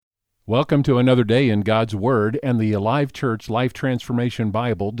Welcome to another day in God's Word and the Alive Church Life Transformation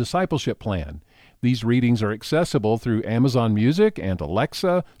Bible Discipleship Plan. These readings are accessible through Amazon Music and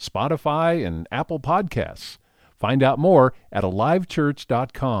Alexa, Spotify, and Apple Podcasts. Find out more at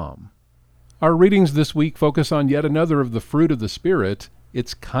alivechurch.com. Our readings this week focus on yet another of the fruit of the Spirit.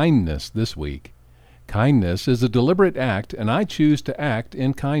 It's kindness this week. Kindness is a deliberate act, and I choose to act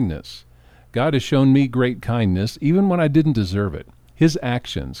in kindness. God has shown me great kindness even when I didn't deserve it. His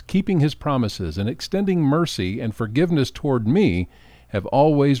actions, keeping His promises, and extending mercy and forgiveness toward me have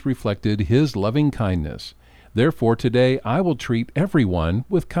always reflected His loving kindness. Therefore, today I will treat everyone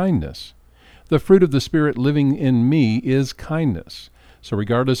with kindness. The fruit of the Spirit living in me is kindness. So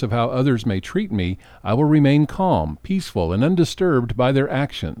regardless of how others may treat me, I will remain calm, peaceful, and undisturbed by their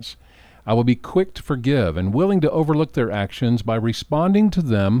actions. I will be quick to forgive and willing to overlook their actions by responding to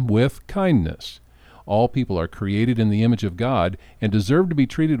them with kindness. All people are created in the image of God and deserve to be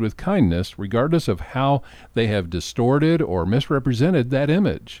treated with kindness regardless of how they have distorted or misrepresented that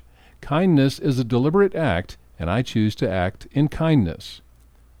image. Kindness is a deliberate act, and I choose to act in kindness.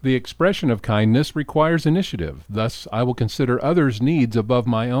 The expression of kindness requires initiative. Thus, I will consider others' needs above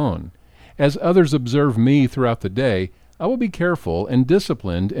my own. As others observe me throughout the day, I will be careful and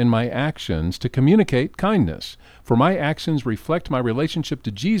disciplined in my actions to communicate kindness, for my actions reflect my relationship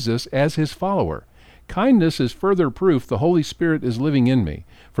to Jesus as His follower. Kindness is further proof the Holy Spirit is living in me,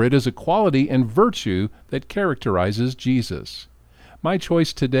 for it is a quality and virtue that characterizes Jesus. My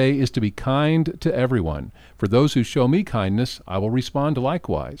choice today is to be kind to everyone. For those who show me kindness, I will respond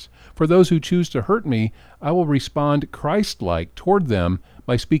likewise. For those who choose to hurt me, I will respond Christ-like toward them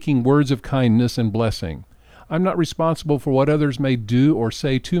by speaking words of kindness and blessing. I'm not responsible for what others may do or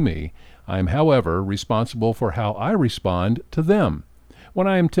say to me. I am, however, responsible for how I respond to them. When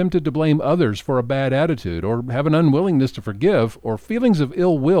I am tempted to blame others for a bad attitude, or have an unwillingness to forgive, or feelings of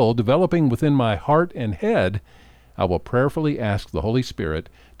ill will developing within my heart and head, I will prayerfully ask the Holy Spirit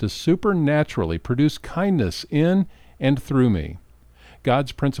to supernaturally produce kindness in and through me.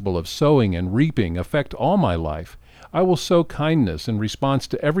 God's principle of sowing and reaping affect all my life. I will sow kindness in response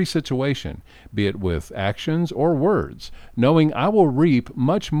to every situation, be it with actions or words, knowing I will reap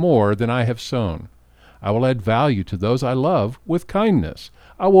much more than I have sown. I will add value to those I love with kindness.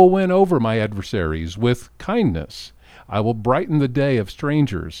 I will win over my adversaries with kindness. I will brighten the day of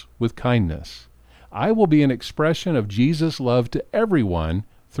strangers with kindness. I will be an expression of Jesus' love to everyone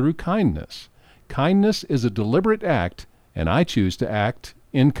through kindness. Kindness is a deliberate act, and I choose to act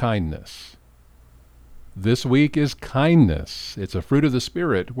in kindness. This week is kindness. It's a fruit of the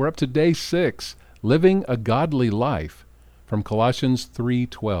Spirit. We're up to day 6, living a godly life, from Colossians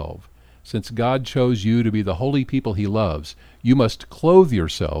 3:12. Since God chose you to be the holy people He loves, you must clothe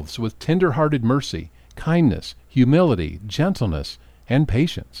yourselves with tender-hearted mercy, kindness, humility, gentleness, and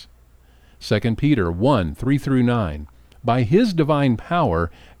patience. 2 Peter 1:3-9. By His divine power,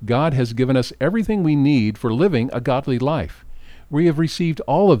 God has given us everything we need for living a godly life. We have received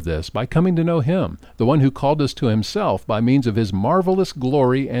all of this by coming to know Him, the one who called us to Himself by means of His marvelous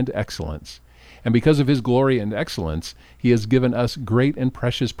glory and excellence. And because of His glory and excellence, He has given us great and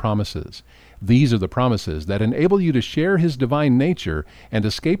precious promises. These are the promises that enable you to share His divine nature and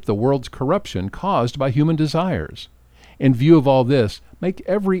escape the world's corruption caused by human desires. In view of all this, make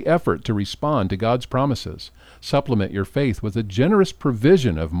every effort to respond to God's promises. Supplement your faith with a generous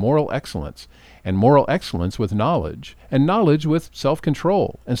provision of moral excellence, and moral excellence with knowledge, and knowledge with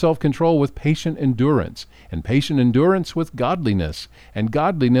self-control, and self-control with patient endurance, and patient endurance with godliness, and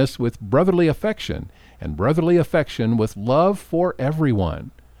godliness with brotherly affection, and brotherly affection with love for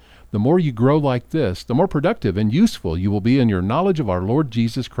everyone. The more you grow like this, the more productive and useful you will be in your knowledge of our Lord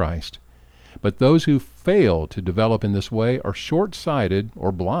Jesus Christ. But those who fail to develop in this way are short-sighted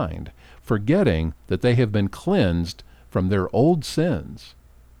or blind, forgetting that they have been cleansed from their old sins.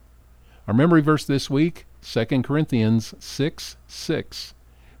 Our memory verse this week, 2 Corinthians 6:6.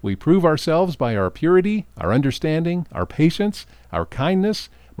 We prove ourselves by our purity, our understanding, our patience, our kindness,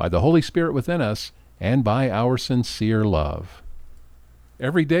 by the Holy Spirit within us, and by our sincere love.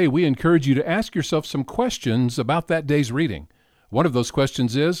 Every day we encourage you to ask yourself some questions about that day's reading. One of those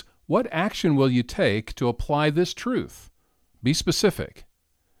questions is, what action will you take to apply this truth? Be specific.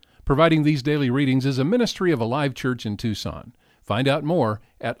 Providing these daily readings is a ministry of Alive Church in Tucson. Find out more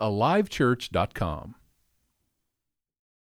at alivechurch.com.